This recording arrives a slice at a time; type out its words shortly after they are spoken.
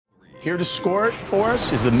Here to score it for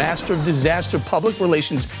us is the master of disaster public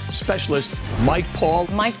relations specialist, Mike Paul.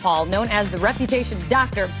 Mike Paul, known as the reputation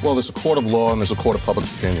doctor. Well, there's a court of law and there's a court of public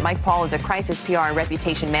opinion. Mike Paul is a crisis PR and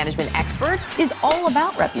reputation management expert. Is all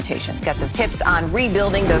about reputation. Got some tips on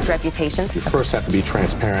rebuilding those reputations. You first have to be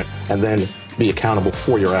transparent and then be accountable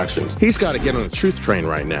for your actions. He's got to get on a truth train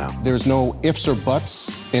right now. There's no ifs or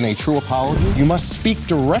buts in a true apology. You must speak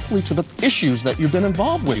directly to the issues that you've been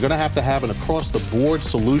involved with. You're going to have an across-the-board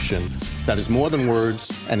solution that is more than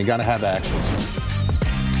words, and you got to have actions.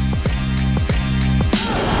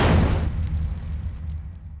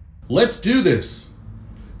 Let's do this.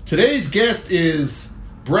 Today's guest is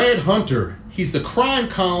Brad Hunter. He's the crime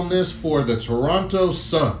columnist for the Toronto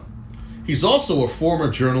Sun. He's also a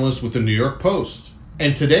former journalist with the New York Post.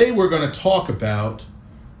 And today we're going to talk about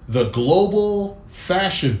the global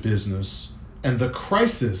fashion business and the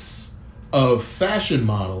crisis of fashion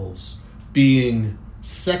models being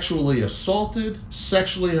sexually assaulted,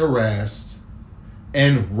 sexually harassed,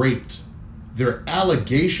 and raped. Their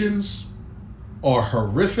allegations are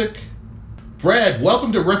horrific. Brad,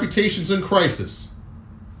 welcome to Reputations in Crisis.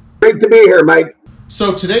 Great to be here, Mike.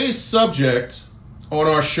 So today's subject on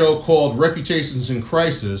our show called Reputations in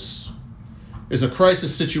Crisis is a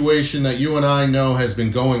crisis situation that you and I know has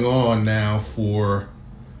been going on now for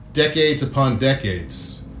decades upon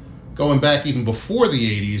decades. Going back even before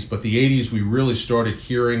the 80s, but the 80s we really started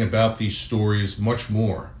hearing about these stories much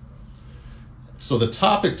more. So the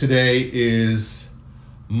topic today is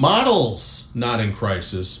models not in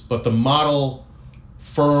crisis, but the model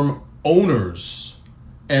firm owners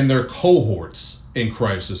and their cohorts in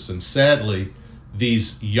crisis. And sadly,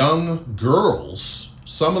 these young girls,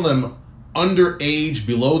 some of them underage,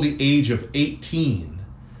 below the age of 18,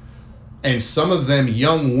 and some of them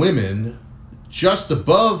young women just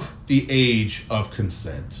above the age of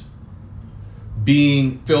consent,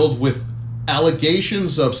 being filled with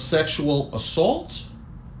allegations of sexual assault,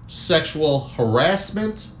 sexual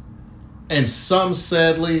harassment, and some,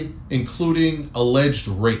 sadly, including alleged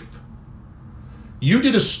rape. You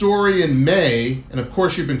did a story in May, and of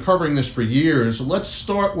course you've been covering this for years. Let's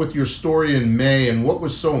start with your story in May and what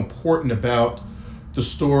was so important about the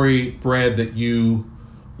story, Brad, that you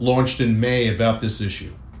launched in May about this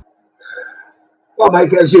issue. Well,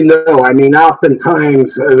 Mike, as you know,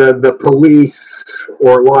 oftentimes the police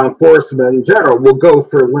or law enforcement in general will go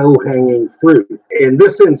for low-hanging fruit. In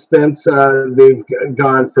this instance, they've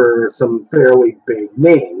gone for some fairly big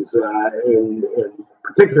names, in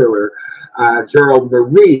particular, Gerald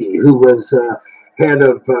Marie, who was head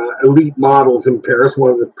of Elite Models in Paris,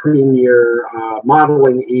 one of the premier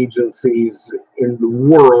modeling agencies in the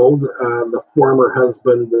world, the former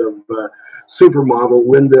husband of supermodel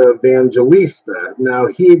Linda Evangelista. Now,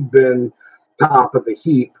 he'd been top of the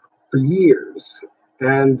heap for years.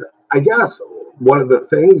 And I guess one of the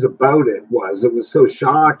things about it was so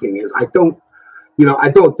shocking is I don't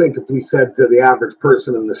think if we said to the average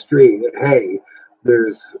person in the street, hey,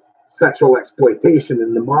 there's sexual exploitation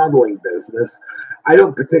in the modeling business, I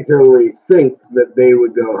don't particularly think that they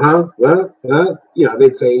would go, huh?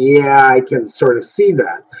 They'd say, yeah, I can sort of see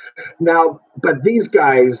that. Now, but these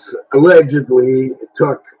guys allegedly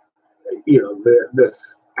took,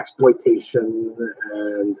 this exploitation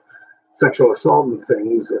and sexual assault and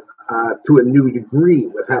things to a new degree,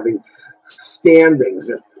 with having standings.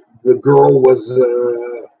 If the girl was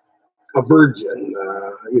a virgin,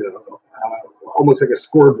 almost like a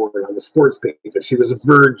scoreboard on the sports page, if she was a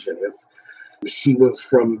virgin, if she was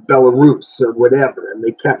from Belarus or whatever, and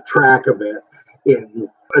they kept track of it in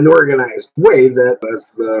an organized way that, as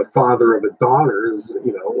the father of a daughter, is,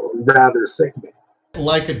 rather sickening.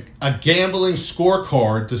 Like a gambling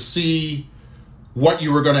scorecard to see what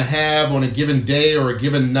you were going to have on a given day or a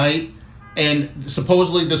given night, and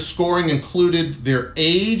supposedly the scoring included their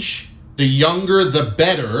age, the younger the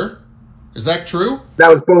better. Is that true? That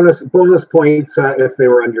was bonus points if they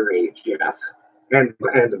were underage, yes, and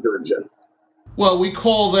a virgin. Well, we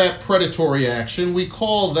call that predatory action. We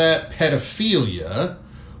call that pedophilia.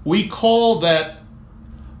 We call that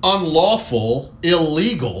unlawful,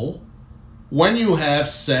 illegal, when you have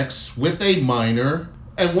sex with a minor.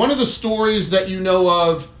 And one of the stories that you know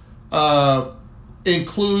of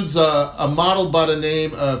includes a model by the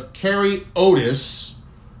name of Carrie Otis,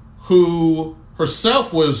 who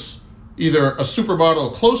herself was either a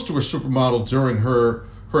supermodel or close to a supermodel during her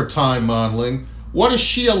time modeling. What does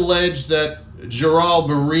she allege that Gerald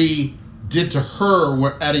Marie did to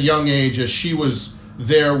her at a young age as she was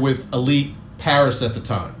there with Elite Paris at the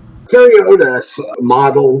time? Carrie Otis,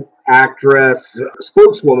 model, actress,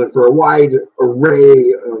 spokeswoman for a wide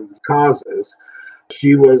array of causes.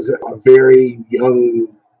 She was a very young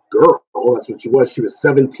girl. That's what she was. She was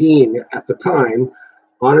 17 at the time,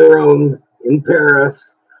 on her own in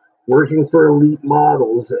Paris, working for elite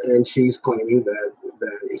models, and she's claiming that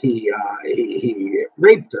he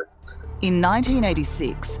raped her. In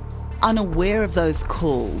 1986, unaware of those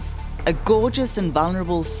calls, a gorgeous and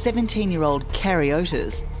vulnerable 17-year-old Carrie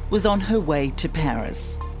Otis was on her way to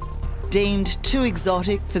Paris. Deemed too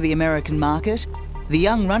exotic for the American market, the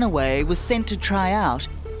young runaway was sent to try out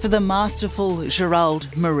for the masterful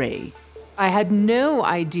Gerald Marie. I had no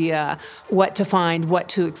idea what to find, what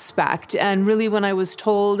to expect. And really, when I was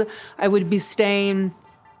told I would be staying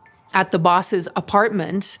at the boss's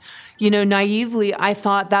apartment, naively, I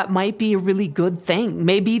thought that might be a really good thing.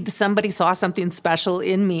 Maybe somebody saw something special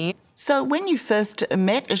in me. So when you first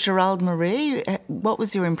met Gerald Marie, what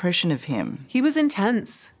was your impression of him? He was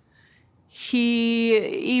intense.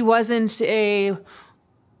 He wasn't a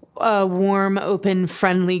warm, open,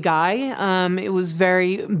 friendly guy. It was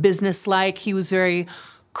very businesslike. He was very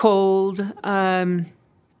cold.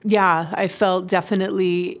 I felt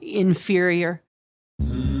definitely inferior.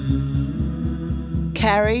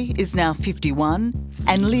 Carrie is now 51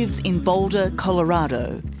 and lives in Boulder,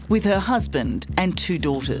 Colorado, with her husband and 2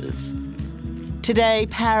 daughters. Today,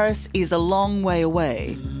 Paris is a long way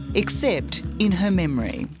away, except in her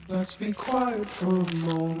memory. Let's be quiet for a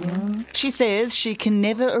moment. She says she can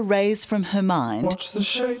never erase from her mind Watch the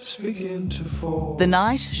shapes begin to fall. the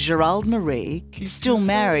night Gerald Marie, still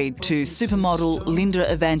married to supermodel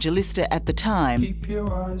Linda Evangelista at the time, Keep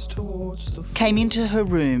your eyes towards the came into her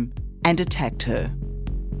room and attacked her.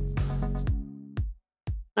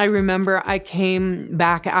 I remember I came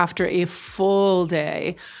back after a full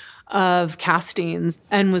day of castings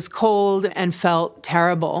and was cold and felt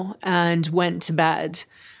terrible and went to bed.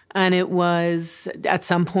 And it was at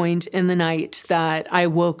some point in the night that I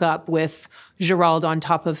woke up with Gerald on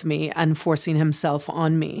top of me and forcing himself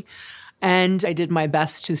on me. And I did my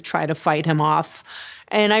best to try to fight him off.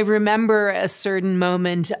 And I remember a certain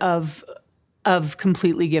moment of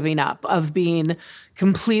completely giving up, of being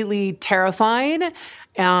completely terrified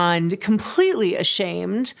and completely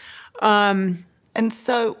ashamed. And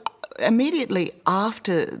so immediately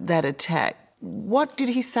after that attack, what did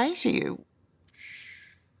he say to you?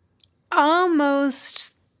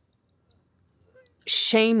 Almost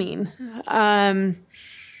shaming,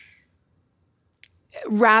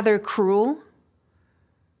 rather cruel,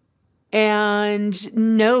 and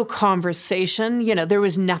no conversation. There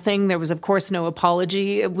was nothing. There was, of course, no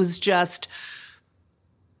apology. It was just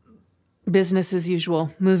business as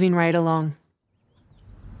usual, moving right along.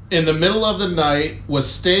 In the middle of the night,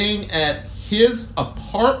 was staying at his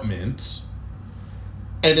apartment,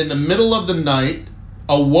 and in the middle of the night,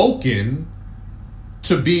 awoken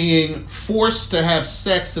to being forced to have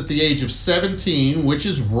sex at the age of 17, which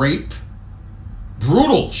is rape.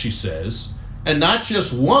 Brutal, she says. And not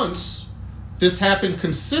just once. This happened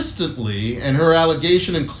consistently, and her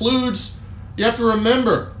allegation includes, you have to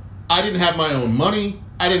remember, I didn't have my own money.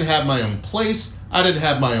 I didn't have my own place. I didn't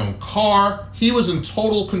have my own car. He was in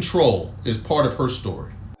total control, is part of her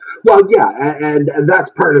story. Well, yeah, and that's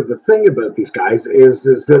part of the thing about these guys is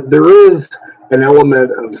that there is an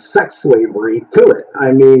element of sex slavery to it.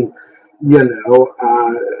 I mean,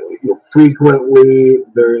 frequently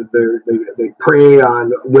they prey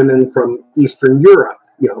on women from Eastern Europe.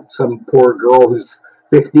 Some poor girl who's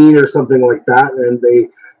 15 or something like that, and they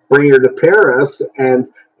bring her to Paris, and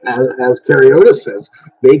as Carrie Otis says,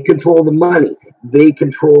 they control the money, they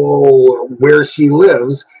control where she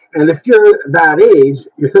lives. And if you're that age,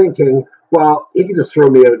 you're thinking, well, he can just throw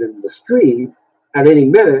me out into the street at any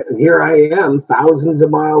minute, and here I am, thousands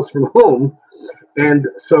of miles from home. And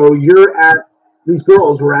so these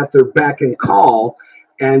girls were at their beck and call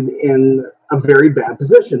and in a very bad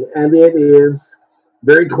position. And it is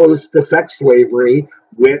very close to sex slavery,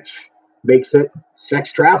 which makes it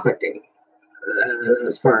sex trafficking,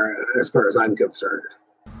 as far as I'm concerned.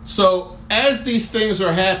 So as these things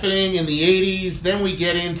are happening in the 80s, then we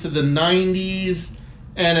get into the 90s,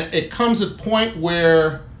 and it comes at a point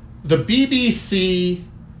where the BBC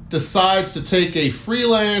decides to take a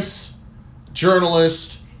freelance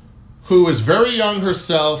journalist who is very young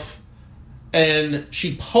herself, and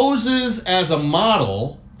she poses as a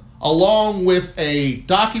model along with a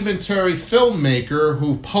documentary filmmaker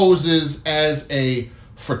who poses as a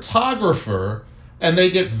photographer, and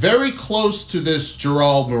they get very close to this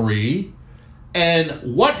Gerald Marie,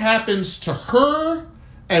 and what happens to her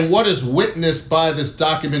and what is witnessed by this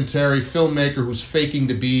documentary filmmaker who's faking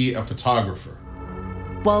to be a photographer.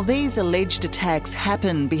 While these alleged attacks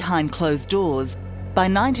happen behind closed doors, by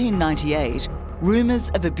 1998,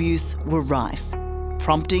 rumours of abuse were rife.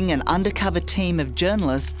 prompting an undercover team of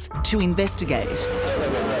journalists to investigate.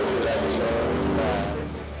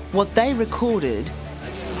 What they recorded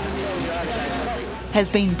has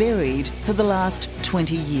been buried for the last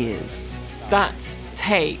 20 years. That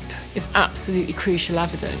tape is absolutely crucial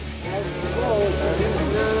evidence.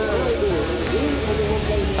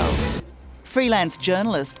 Freelance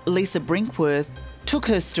journalist Lisa Brinkworth took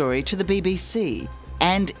her story to the BBC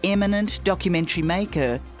and eminent documentary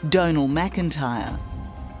maker Donal McIntyre.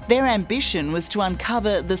 Their ambition was to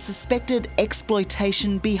uncover the suspected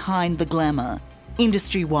exploitation behind the glamour,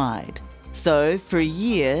 industry-wide. So, for a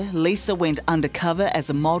year, Lisa went undercover as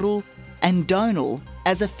a model and Donal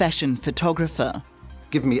as a fashion photographer.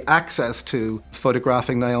 Given me access to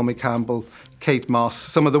photographing Naomi Campbell, Kate Moss,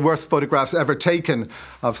 some of the worst photographs ever taken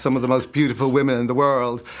of some of the most beautiful women in the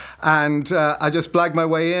world. And I just blagged my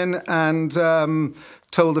way in and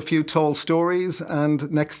told a few tall stories.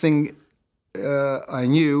 And next thing I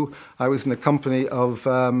knew, I was in the company of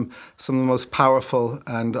some of the most powerful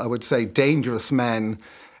and, I would say, dangerous men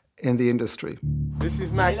in the industry. This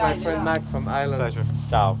is Mac, my friend Mac from Ireland. Pleasure.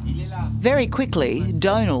 Ciao. Very quickly,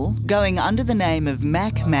 Donal, going under the name of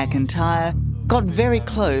Mac McIntyre, got very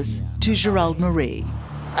close to Gerald Marie.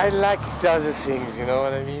 I like other things, you know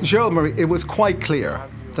what I mean? Gerald Marie, it was quite clear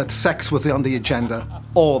that sex was on the agenda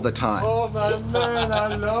all the time. Oh my man,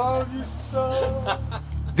 I love you so.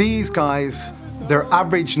 These guys, their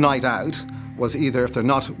average night out was either, if they're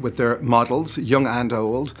not with their models, young and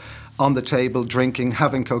old, on the table, drinking,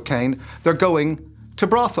 having cocaine, they're going to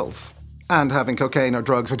brothels and having cocaine or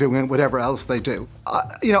drugs or doing whatever else they do. I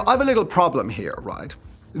have a little problem here, right?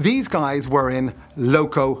 These guys were in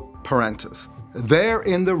loco parentis. They're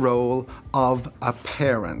in the role of a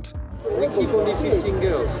parent. We keep only 15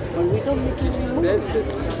 girls. We don't make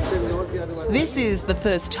This is the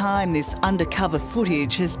first time this undercover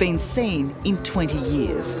footage has been seen in 20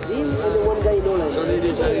 years.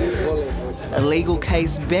 A legal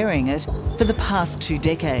case burying it for the past 2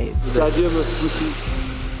 decades.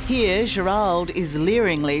 Here, Gerald is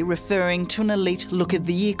leeringly referring to an elite Look of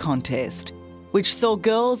the Year contest, which saw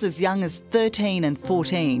girls as young as 13 and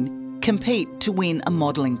 14 compete to win a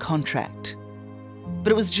modelling contract.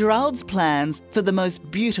 But it was Gerald's plans for the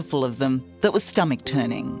most beautiful of them that was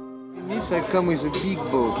stomach-turning. I come with a big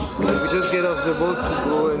boat. We just get off the boat to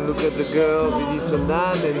go and look at the girls, this and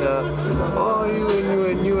that, and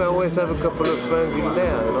you, I always have a couple of friends in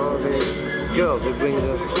there, you know, the girls, they bring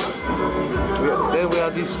them. Then we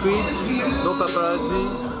are discreet, no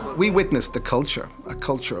paparazzi. We witnessed a culture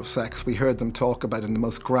of sex. We heard them talk about it in the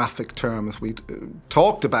most graphic terms. We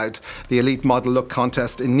talked about the Elite Model Look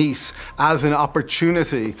contest in Nice as an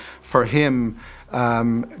opportunity for him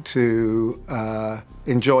to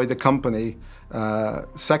enjoy the company,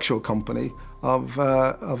 sexual company, of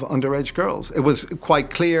underage girls. It was quite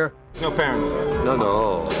clear. No parents?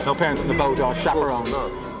 No parents in the boat or chaperones?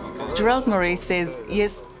 No. Gerald Marie says,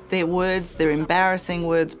 yes, they're words, they're embarrassing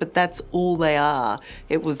words, but that's all they are.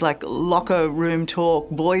 It was like locker room talk,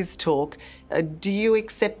 boys talk. Do you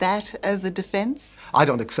accept that as a defence? I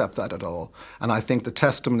don't accept that at all. And I think the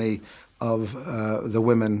testimony of the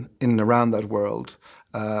women in and around that world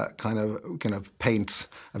kind of paints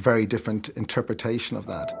a very different interpretation of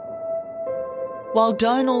that. While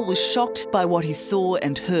Donal was shocked by what he saw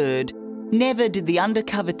and heard, never did the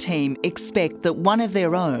undercover team expect that one of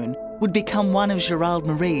their own would become one of Gerald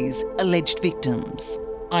Marie's alleged victims.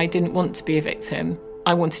 I didn't want to be a victim.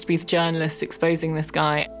 I wanted to be the journalist exposing this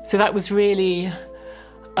guy. So that was really,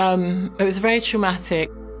 it was very traumatic.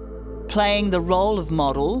 Playing the role of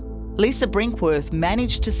model, Lisa Brinkworth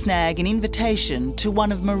managed to snag an invitation to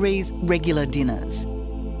one of Marie's regular dinners.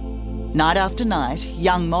 Night after night,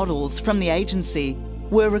 young models from the agency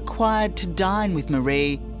were required to dine with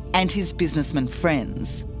Marie and his businessman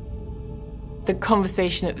friends. The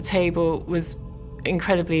conversation at the table was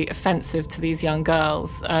incredibly offensive to these young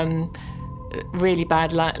girls. Really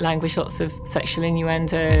bad language, lots of sexual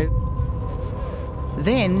innuendo.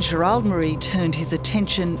 Then Gerald Marie turned his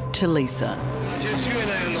attention to Lisa. Just you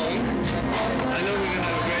and I alone. I know we're going to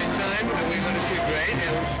have a great time and we're going to feel great.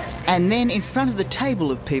 And then in front of the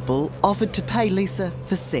table of people offered to pay Lisa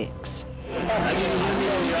for sex.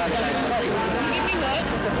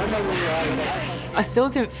 I still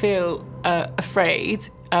didn't feel afraid.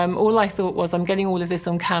 All I thought was, I'm getting all of this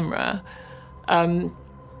on camera. And,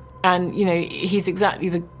 you know, he's exactly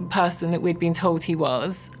the person that we'd been told he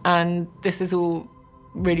was. And this is all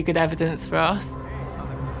really good evidence for us.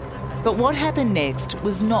 But what happened next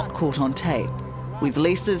was not caught on tape, with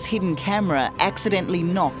Lisa's hidden camera accidentally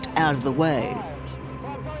knocked out of the way.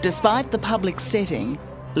 Despite the public setting,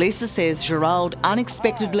 Lisa says Gerald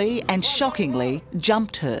unexpectedly and shockingly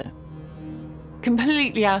jumped her.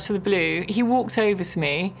 Completely out of the blue, he walked over to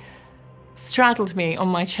me, straddled me on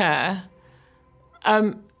my chair,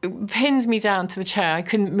 pinned me down to the chair. I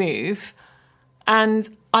couldn't move, and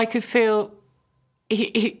I could feel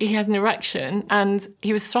he had an erection, and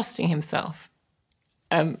he was thrusting himself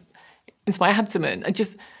into my abdomen,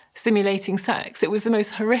 just simulating sex. It was the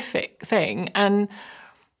most horrific thing, and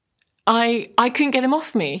I couldn't get him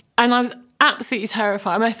off me, and I was absolutely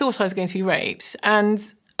terrified. I mean, I thought I was going to be raped, and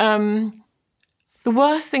the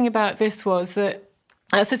worst thing about this was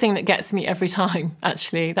that's the thing that gets me every time,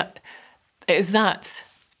 actually,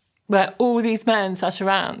 where all these men sat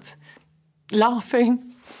around,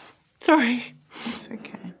 laughing. Sorry. It's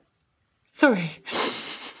okay. Sorry.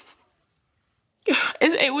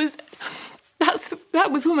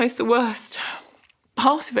 That was almost the worst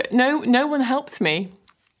part of it. No one helped me.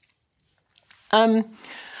 And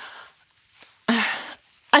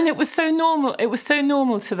it was so normal. It was so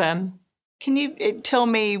normal to them. Can you tell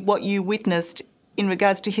me what you witnessed in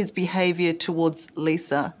regards to his behaviour towards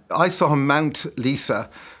Lisa? I saw him mount Lisa.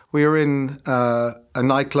 We were in a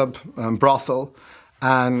nightclub, brothel,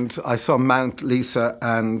 and I saw him mount Lisa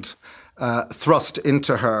and thrust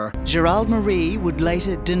into her. Gerald Marie would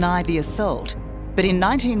later deny the assault, but in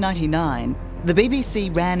 1999, the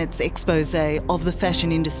BBC ran its expose of the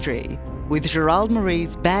fashion industry, with Gerald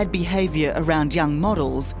Marie's bad behaviour around young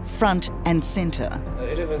models front and centre.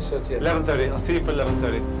 11:30. I'll see you for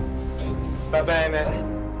 11:30.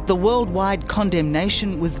 Bye-bye. The worldwide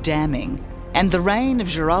condemnation was damning, and the reign of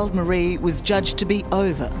Gerald Marie was judged to be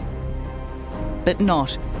over. But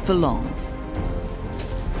not for long.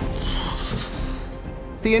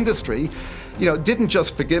 The industry, didn't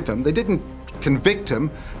just forgive him. They didn't convict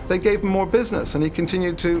him. They gave him more business, and he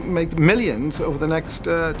continued to make millions over the next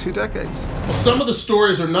 2 decades. Well, some of the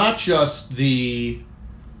stories are not just the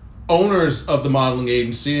owners of the modeling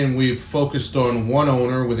agency, and we've focused on one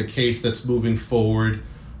owner with a case that's moving forward,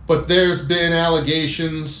 but there's been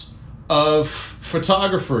allegations of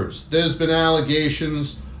photographers. There's been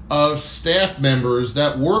allegations of staff members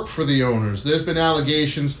that work for the owners. There's been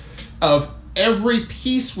allegations of every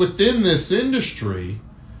piece within this industry,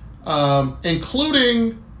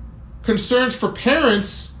 including concerns for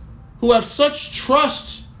parents who have such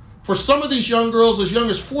trust for some of these young girls as young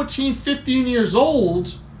as 14, 15 years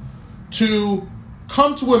old to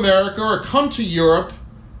come to America or come to Europe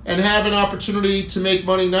and have an opportunity to make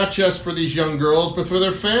money not just for these young girls, but for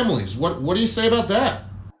their families. What do you say about that?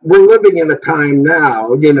 We're living in a time now,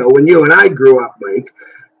 when you and I grew up, Mike,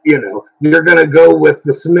 you're going to go with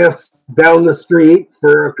the Smiths down the street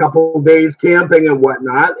for a couple of days camping and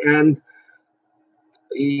whatnot. And,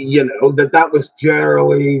 that was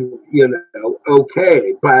generally,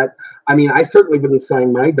 okay. But, I certainly wouldn't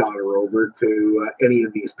sign my daughter over to any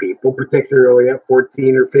of these people, particularly at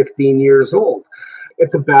 14 or 15 years old.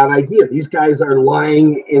 It's a bad idea. These guys are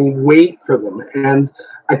lying in wait for them. And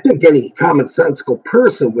I think any commonsensical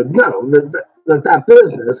person would know that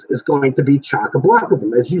business is going to be chock-a-block with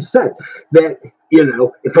them. As you said, that,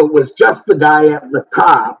 if it was just the guy at the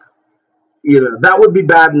top, that would be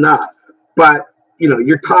bad enough. But,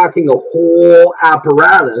 you're talking a whole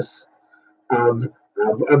apparatus of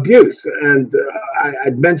abuse. And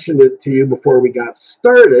I'd mentioned it to you before we got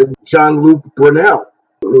started, Jean-Luc Brunel,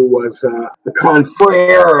 who was the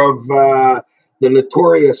confrere of the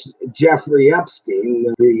notorious Jeffrey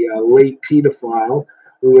Epstein, the late pedophile,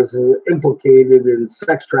 who was implicated in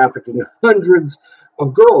sex trafficking hundreds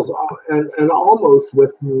of girls, and almost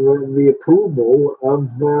with the approval of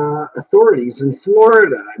authorities in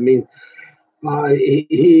Florida.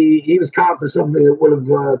 He was caught for something that would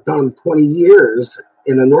have done 20 years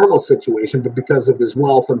in a normal situation, but because of his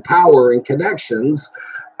wealth and power and connections,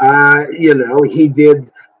 he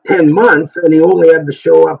did 10 months, and he only had to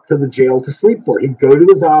show up to the jail to sleep for. He'd go to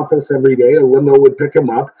his office every day, a limo would pick him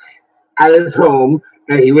up at his home,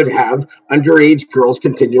 and he would have underage girls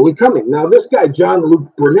continually coming. Now, this guy,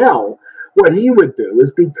 Jean-Luc Brunel, what he would do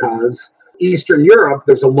is, because Eastern Europe,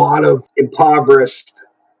 there's a lot of impoverished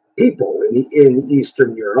people in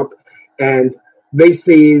Eastern Europe, and they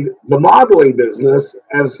see the modeling business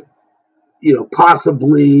as,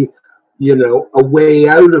 possibly, a way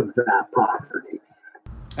out of that poverty.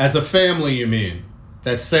 As a family, you mean,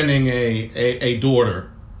 that's sending a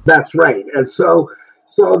daughter. That's right. And so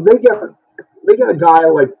they get a guy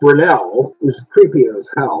like Brunel, who's creepy as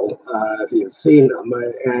hell, if you've seen him,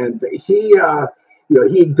 and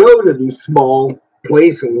he'd go to these small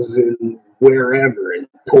places in wherever, in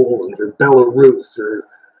Poland or Belarus or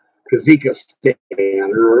Kazakhstan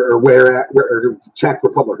or Czech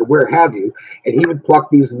Republic or where have you, and he would pluck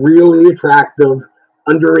these really attractive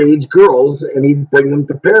underage girls and he'd bring them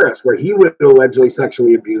to Paris, where he would allegedly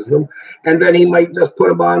sexually abuse them, and then he might just put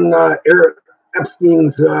them on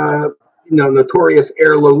Epstein's notorious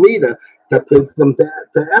Air Lolita to take them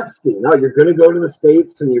to Epstein. Oh, you're going to go to the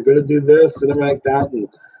States and you're going to do this and like that and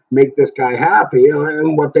make this guy happy.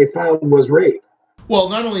 And what they found was rape. Well,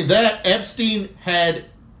 not only that, Epstein had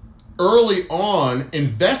early on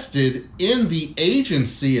invested in the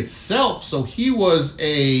agency itself, so he was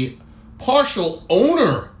a partial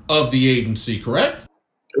owner of the agency, correct?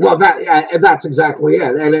 Well, that's exactly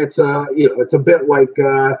it, and it's it's a bit like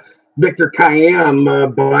Victor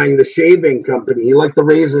Kayyem buying the shaving company. He liked the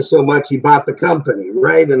razor so much he bought the company,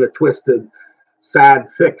 right? In a twisted, sad,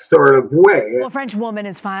 sick sort of way. Well, a French woman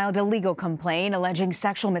has filed a legal complaint alleging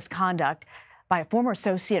sexual misconduct by a former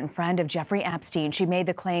associate and friend of Jeffrey Epstein. She made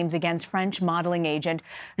the claims against French modeling agent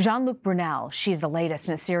Jean-Luc Brunel. She's the latest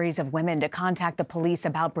in a series of women to contact the police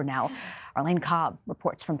about Brunel. Arlene Cobb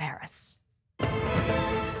reports from Paris.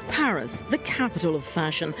 Paris, the capital of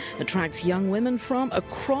fashion, attracts young women from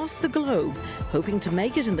across the globe, hoping to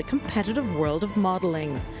make it in the competitive world of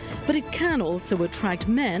modeling. But it can also attract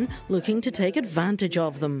men looking to take advantage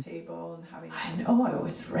of them. I know I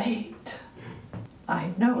was raped.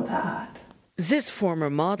 I know that. This former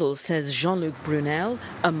model says Jean-Luc Brunel,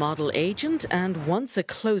 a model agent and once a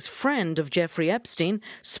close friend of Jeffrey Epstein,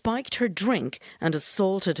 spiked her drink and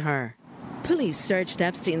assaulted her. Police searched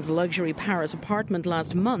Epstein's luxury Paris apartment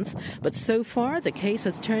last month, but so far the case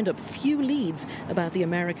has turned up few leads about the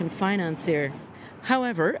American financier.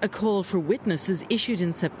 However, a call for witnesses issued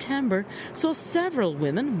in September saw several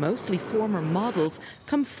women, mostly former models,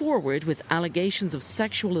 come forward with allegations of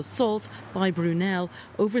sexual assault by Brunel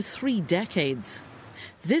over 3 decades.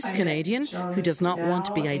 This Canadian, who does not want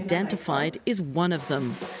to be identified, is one of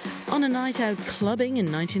them. On a night out clubbing in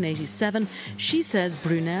 1987, she says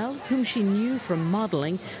Brunel, whom she knew from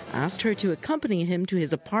modelling, asked her to accompany him to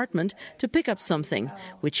his apartment to pick up something,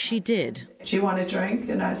 which she did. Do you want a drink?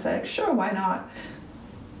 And I said, sure, why not?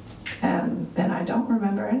 And then I don't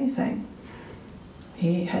remember anything.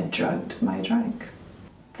 He had drugged my drink.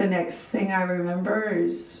 The next thing I remember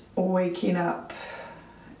is waking up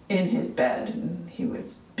in his bed, and he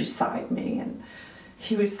was beside me, and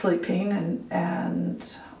he was sleeping, and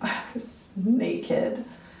I was naked,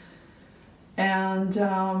 and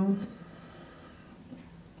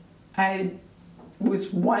I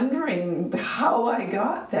was wondering how I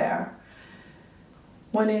got there.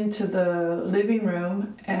 Went into the living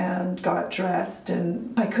room and got dressed,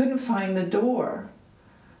 and I couldn't find the door,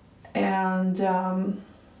 and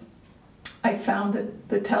I found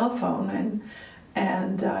the telephone,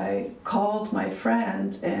 and I called my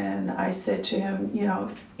friend and I said to him,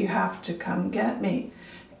 you have to come get me.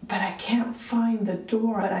 But I can't find the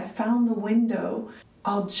door, but I found the window.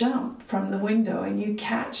 I'll jump from the window and you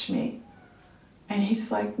catch me. And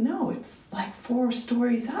he's like, no, it's like 4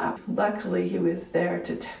 stories up. Luckily, he was there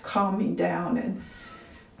to calm me down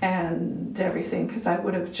and everything, because I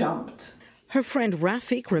would have jumped. Her friend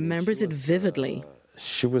Rafik remembers it vividly.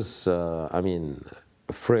 She was,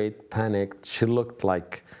 afraid, panicked. She looked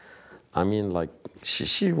like,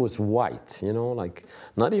 she was white, like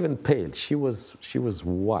not even pale. She was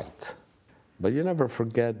white. But you never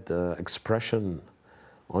forget the expression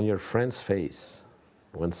on your friend's face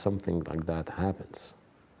when something like that happens.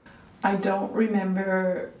 I don't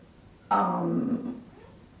remember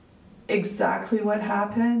exactly what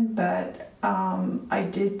happened, but I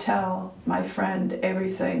did tell my friend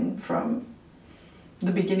everything from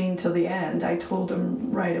the beginning till the end. I told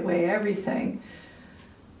him right away everything,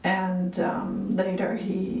 and later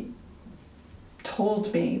he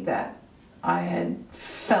told me that I had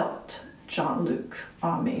felt Jean-Luc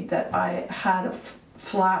on me, that I had a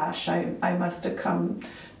flash. I must have come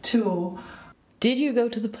to. Did you go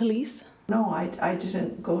to the police? No, I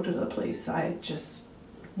didn't go to the police. I just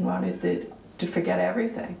wanted to forget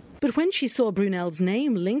everything. But when she saw Brunel's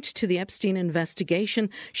name linked to the Epstein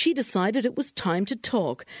investigation, she decided it was time to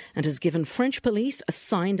talk and has given French police a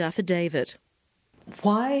signed affidavit.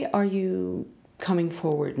 Why are you coming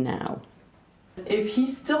forward now? If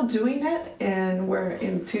he's still doing it, and we're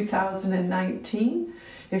in 2019,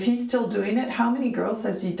 if he's still doing it, how many girls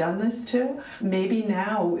has he done this to? Maybe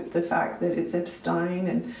now, with the fact that it's Epstein,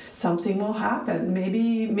 and something will happen.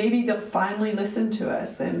 Maybe they'll finally listen to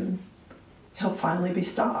us and he'll finally be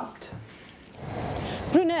stopped.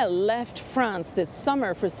 Brunel left France this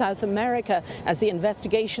summer for South America as the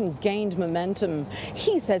investigation gained momentum.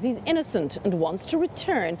 He says he's innocent and wants to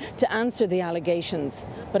return to answer the allegations,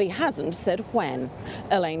 but he hasn't said when.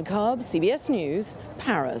 Elaine Cobb, CBS News,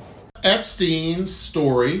 Paris. Epstein's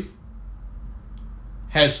story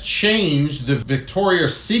has changed the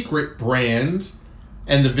Victoria's Secret brand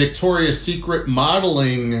and the Victoria's Secret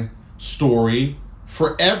modeling story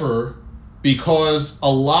forever, because a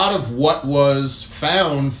lot of what was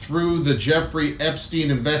found through the Jeffrey Epstein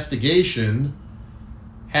investigation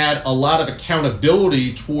had a lot of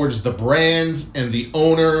accountability towards the brand and the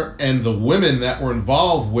owner and the women that were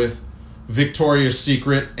involved with Victoria's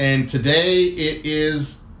Secret. And today it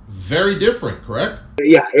is very different, correct?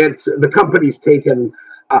 Yeah, it's the company's taken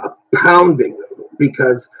a pounding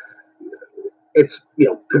because it's,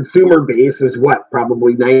 consumer base is what,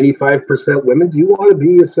 probably 95% women. Do you want to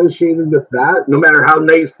be associated with that? No matter how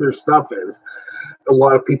nice their stuff is, a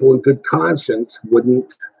lot of people in good conscience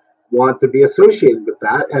wouldn't want to be associated with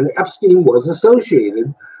that. And Epstein was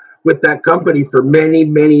associated with that company for many,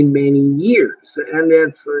 many, many years. And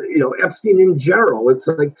it's, Epstein in general, it's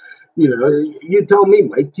like, you tell me,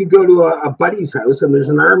 Mike, you go to a buddy's house and there's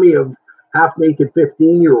an army of half-naked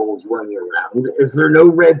 15-year-olds running around. Is there no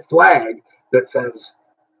red flag that says,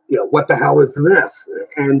 what the hell is this?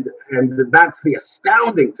 And that's the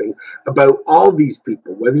astounding thing about all these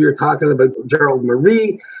people, whether you're talking about Gerald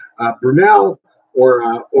Marie, Brunel,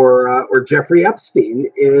 or Jeffrey Epstein,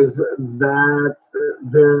 is that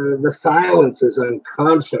the silence is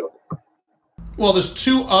unconscionable. Well, there's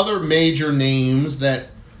two other major names that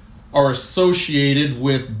are associated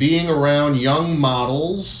with being around young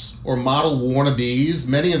models or model wannabes,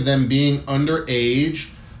 many of them being underage,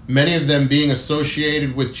 many of them being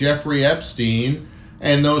associated with Jeffrey Epstein.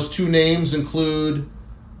 And those two names include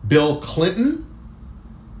Bill Clinton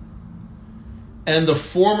and the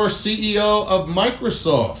former CEO of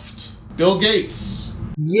Microsoft, Bill Gates.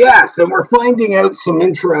 Yes, and we're finding out some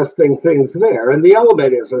interesting things there. And the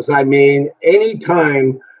element is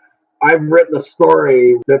anytime I've written a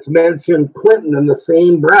story that's mentioned Clinton in the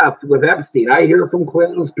same breath with Epstein, I hear from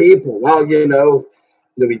Clinton's people, well, he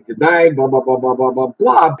denied, blah, blah, blah, blah, blah, blah,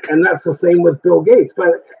 blah. And that's the same with Bill Gates.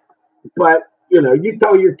 But you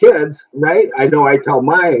tell your kids, right? I know I tell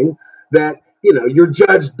mine that, you're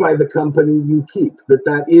judged by the company you keep,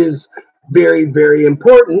 that is very, very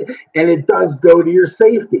important. And it does go to your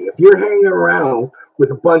safety. If you're hanging around with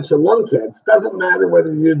a bunch of lunkheads, doesn't matter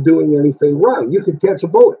whether you're doing anything wrong. You could catch a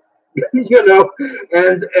bullet,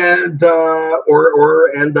 and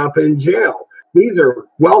or end up in jail. These are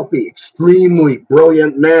wealthy, extremely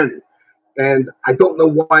brilliant men. And I don't know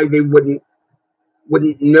why they wouldn't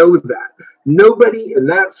know that. Nobody in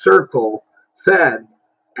that circle said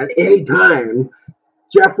at any time,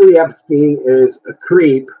 Jeffrey Epstein is a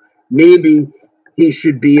creep. Maybe he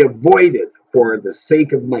should be avoided for the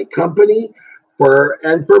sake of my company,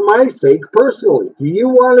 and for my sake personally. Do you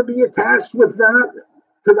want to be attached to that?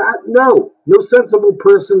 No sensible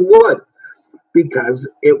person would, because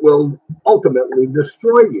it will ultimately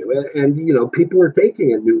destroy you. And people are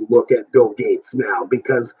taking a new look at Bill Gates now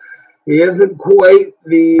because he isn't quite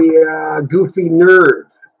the goofy nerd.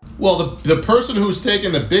 Well, the person who's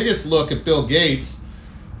taken the biggest look at Bill Gates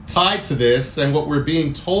tied to this, and what we're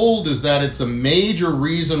being told is that it's a major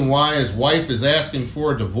reason why his wife is asking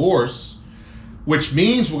for a divorce, which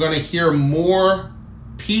means we're going to hear more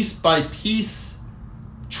piece by piece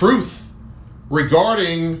truth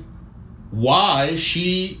regarding why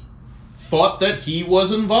she thought that he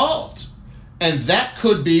was involved. And that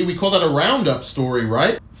could be, we call that a roundup story,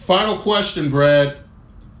 right? Final question, Brad.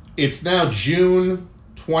 It's now June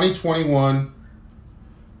 2021.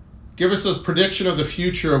 Give us a prediction of the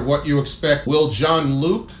future of what you expect. Will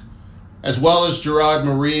Jean-Luc, as well as Gerard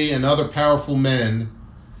Marie and other powerful men,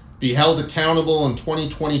 be held accountable in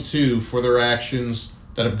 2022 for their actions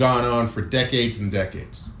that have gone on for decades and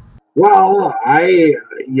decades? Well, I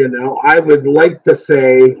would like to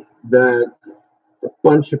say that a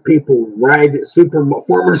bunch of people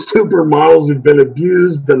former supermodels who've been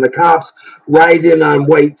abused, and the cops ride in on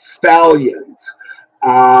white stallions.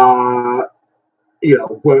 Our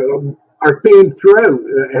theme throughout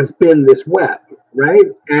has been this web, right?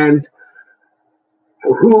 And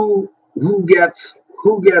who gets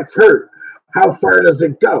hurt? How far does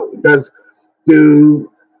it go?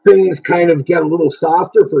 Do things kind of get a little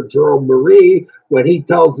softer for Gerald Marie when he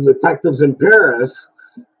tells the detectives in Paris,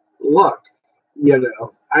 look,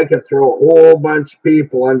 I could throw a whole bunch of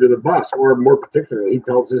people under the bus, or more particularly, he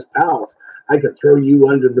tells his pals, I could throw you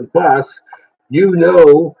under the bus.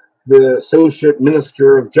 The Associate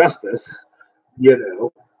Minister of Justice,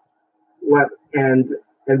 and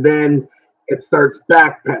then it starts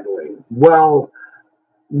backpedaling. Well,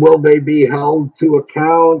 will they be held to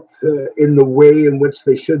account in the way in which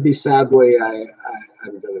they should be? Sadly,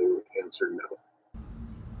 I'm going to answer no.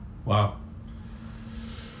 Wow.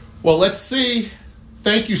 Well, let's see.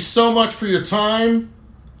 Thank you so much for your time.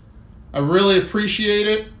 I really appreciate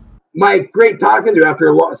it. Mike, great talking to you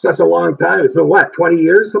after such a long time. It's been, 20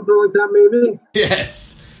 years, something like that, maybe?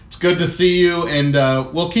 Yes. It's good to see you, and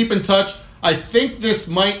we'll keep in touch. I think this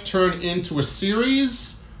might turn into a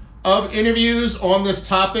series of interviews on this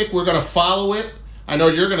topic. We're going to follow it. I know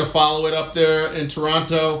you're going to follow it up there in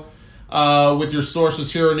Toronto with your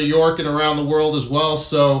sources here in New York and around the world as well.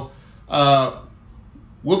 So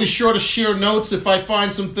we'll be sure to share notes if I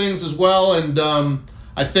find some things as well. And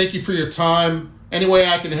I thank you for your time. Any way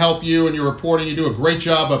I can help you in your reporting, you do a great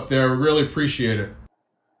job up there. We really appreciate it.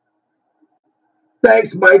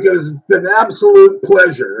 Thanks, Mike. It has been an absolute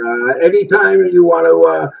pleasure. Anytime you want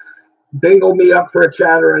to dingle me up for a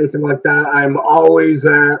chat or anything like that, I'm always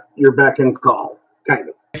at your beck and call, kind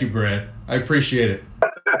of. Thank you, Brad. I appreciate it.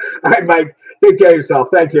 All right, Mike. Take care of yourself.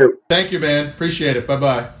 Thank you. Thank you, man. Appreciate it.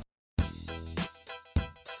 Bye-bye.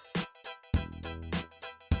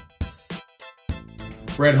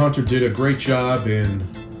 Brad Hunter did a great job in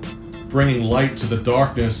bringing light to the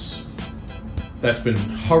darkness that's been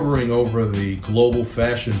hovering over the global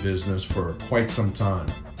fashion business for quite some time.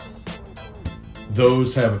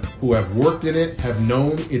 Those who have worked in it have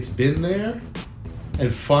known it's been there,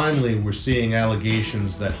 and finally we're seeing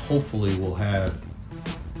allegations that hopefully will have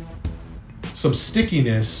some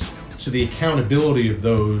stickiness to the accountability of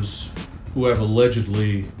those who have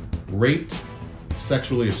allegedly raped,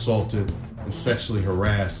 sexually assaulted, and sexually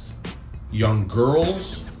harassed young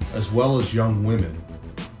girls as well as young women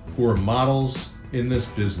who are models in this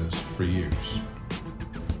business for years.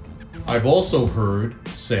 I've also heard,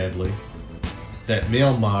 sadly, that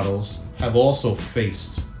male models have also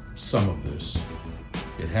faced some of this.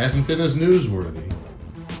 It hasn't been as newsworthy,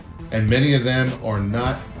 and many of them are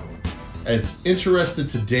not as interested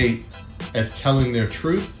to date as telling their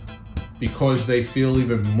truth because they feel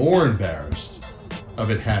even more embarrassed of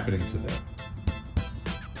it happening to them.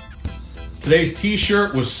 Today's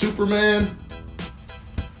t-shirt was Superman.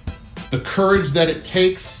 The courage that it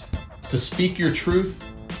takes to speak your truth,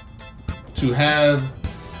 to have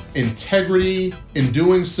integrity in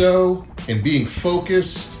doing so, in being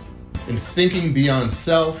focused, in thinking beyond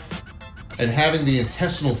self, and having the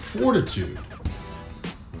intestinal fortitude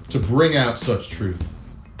to bring out such truth.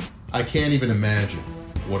 I can't even imagine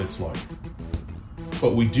what it's like.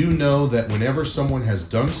 But we do know that whenever someone has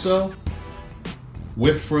done so,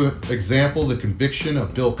 with, for example, the conviction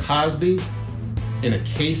of Bill Cosby in a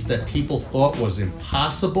case that people thought was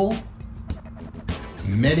impossible,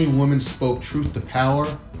 many women spoke truth to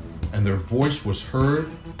power, and their voice was heard,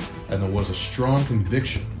 and there was a strong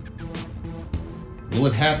conviction. Will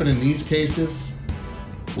it happen in these cases?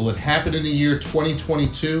 Will it happen in the year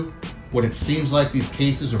 2022 when it seems like these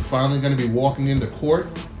cases are finally going to be walking into court?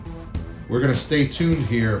 We're going to stay tuned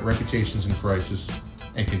here at Reputations in Crisis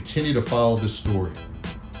and continue to follow this story.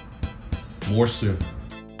 More soon.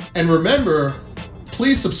 And remember,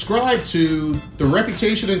 please subscribe to the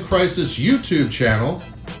Reputation in Crisis YouTube channel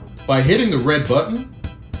by hitting the red button,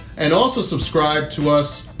 and also subscribe to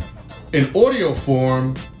us in audio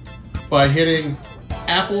form by hitting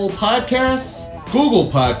Apple Podcasts,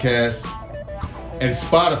 Google Podcasts, and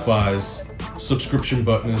Spotify's subscription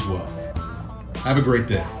button as well. Have a great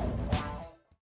day.